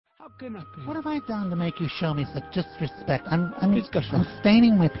How can I pay? What have I done to make you show me such disrespect? I'm Discussion.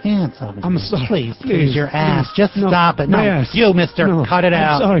 staining my pants over I'm here. sorry. Please, your ass. Please. Just stop it. No, My ass. you, mister, No, cut it I'm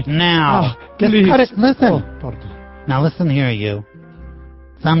out. sorry. Now. Just Please. cut it. Listen. Oh, pardon. Now listen here, you.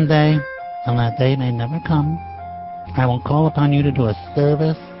 Someday, and that day may never come, I will call upon you to do a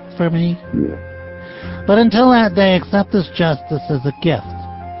service for me. But until that day, accept this justice as a gift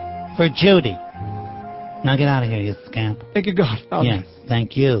for Judy. Now get out of here, you scamp. Thank you, God. Yes,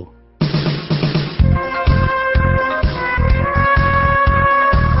 thank you.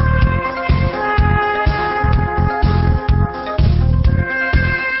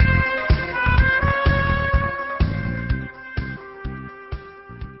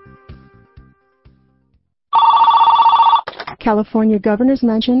 California Governor's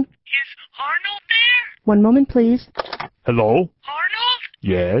Mansion. Is Arnold there? One moment, please. Hello? Arnold?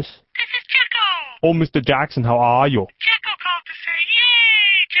 Yes? This is Jacko. Oh, Mr. Jackson, how are you? Jacko called to say,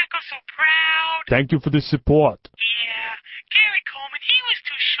 yay! Jacko's so proud. Thank you for the support. Yeah. Gary Coleman, he was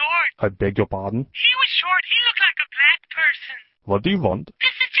too short. I beg your pardon? He was short. He looked like a black person. What do you want?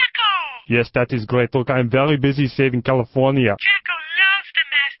 This is Jacko. Yes, that is great. Look, I'm very busy saving California. Jacko loves the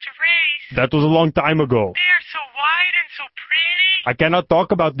master race. That was a long time ago. They are so wide and so pretty. I cannot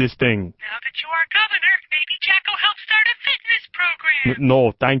talk about this thing. Now that you are governor, maybe Jacko helped start a fitness program. No,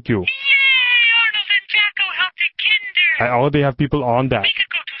 thank you. Yay! Arnold and Jacko helped the kinder. I already have people on that. We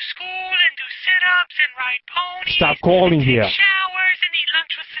could go to school and do sit-ups and ride ponies. Stop calling and take here. showers and eat lunch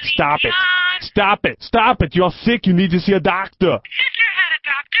with Celine Stop it. Dion. Stop it. Stop it. You're sick. You need to see a doctor. Hitler had a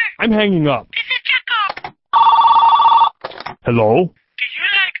doctor. I'm hanging up. This is Jacko. Hello? Do you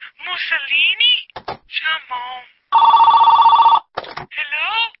like Mussolini? Jamon. Hello?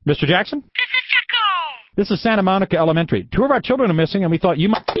 Mr. Jackson? This is Jacko. This is Santa Monica Elementary. 2 of our children are missing, and we thought you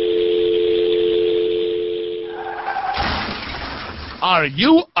might... Are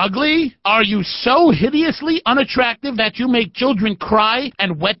you ugly? Are you so hideously unattractive that you make children cry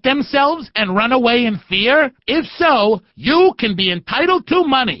and wet themselves and run away in fear? If so, you can be entitled to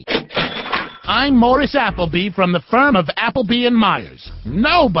money. I'm Morris Appleby from the firm of Appleby & Myers.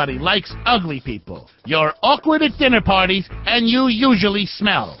 Nobody likes ugly people. You're awkward at dinner parties, and you usually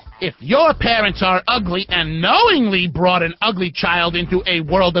smell. If your parents are ugly and knowingly brought an ugly child into a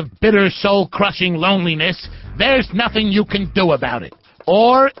world of bitter, soul-crushing loneliness, there's nothing you can do about it.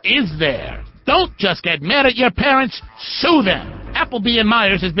 Or is there? Don't just get mad at your parents, sue them. Appleby &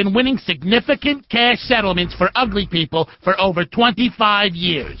 Myers has been winning significant cash settlements for ugly people for over 25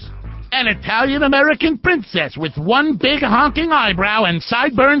 years. An Italian-American princess with one big honking eyebrow and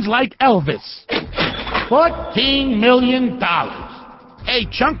sideburns like Elvis. $14 million. A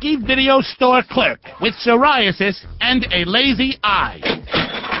chunky video store clerk with psoriasis and a lazy eye.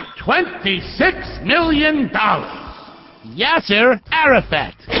 $26 million. Yasser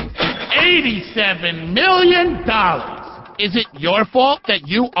Arafat. $87 million. Is it your fault that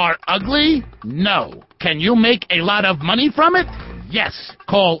you are ugly? No. Can you make a lot of money from it? Yes.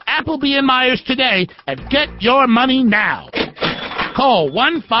 Call Appleby & Myers today and get your money now. Call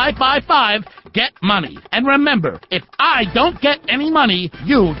 1-555-GET-MONEY. And remember, if I don't get any money,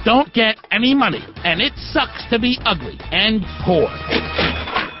 you don't get any money. And it sucks to be ugly and poor.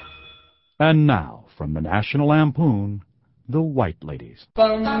 And now, from the National Lampoon, The White Ladies.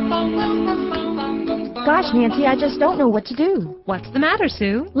 Gosh, Nancy, I just don't know what to do. What's the matter,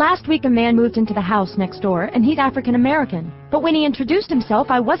 Sue? Last week a man moved into the house next door, and he's African American. But when he introduced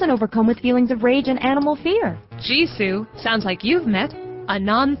himself, I wasn't overcome with feelings of rage and animal fear. Gee, Sue, sounds like you've met a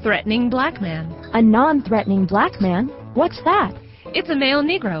non-threatening black man. A non-threatening black man? What's that? It's a male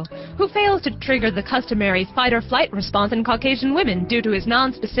Negro who fails to trigger the customary fight-or-flight response in Caucasian women due to his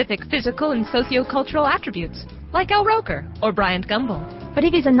non-specific physical and socio-cultural attributes, like Al Roker or Bryant Gumbel. But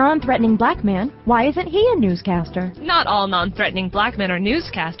if he's a non-threatening black man, why isn't he a newscaster? Not all non-threatening black men are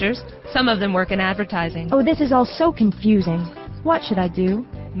newscasters. Some of them work in advertising. Oh, this is all so confusing. What should I do?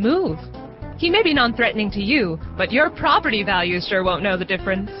 Move. He may be non-threatening to you, but your property values sure won't know the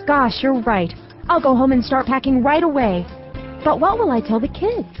difference. Gosh, you're right. I'll go home and start packing right away. But what will I tell the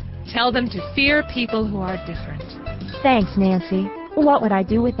kids? Tell them to fear people who are different. Thanks, Nancy. What would I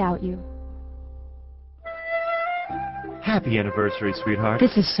do without you? Happy anniversary, sweetheart.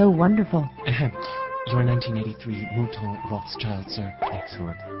 This is so wonderful. Your 1983 Mouton Rothschild, sir.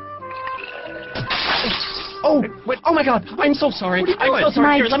 Excellent. Oh, wait, oh my God! I'm so sorry. I'm so sorry.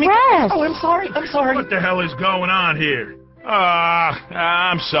 My Here, let me. dress. Oh, I'm sorry. I'm sorry. What the hell is going on here?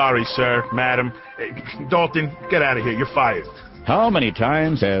 I'm sorry, sir, madam. Hey, Dalton, get out of here. You're fired. How many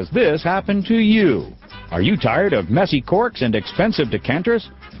times has this happened to you? Are you tired of messy corks and expensive decanters?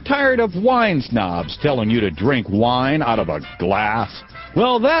 Tired of wine snobs telling you to drink wine out of a glass?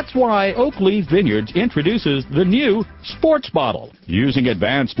 Well, that's why Oakleaf Vineyards introduces the new Sports Bottle. Using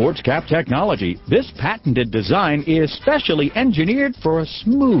advanced sports cap technology, this patented design is specially engineered for a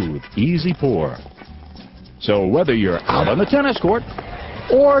smooth, easy pour. So whether you're out on the tennis court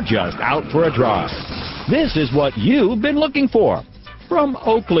or just out for a drive, this is what you've been looking for from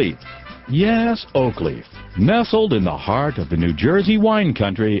Oakleaf. Yes, Oakleaf. Nestled in the heart of the New Jersey wine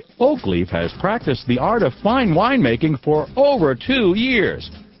country, Oakleaf has practiced the art of fine winemaking for over 2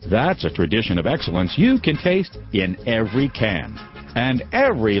 years. That's a tradition of excellence you can taste in every can. And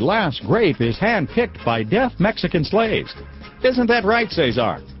every last grape is hand-picked by deaf Mexican slaves. Isn't that right,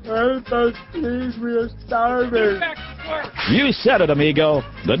 Cesar? Please, we are starving. You said it, amigo.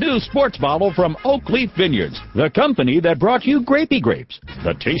 The new sports bottle from Oakleaf Vineyards, the company that brought you Grapey Grapes,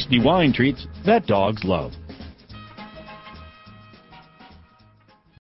 the tasty wine treats that dogs love.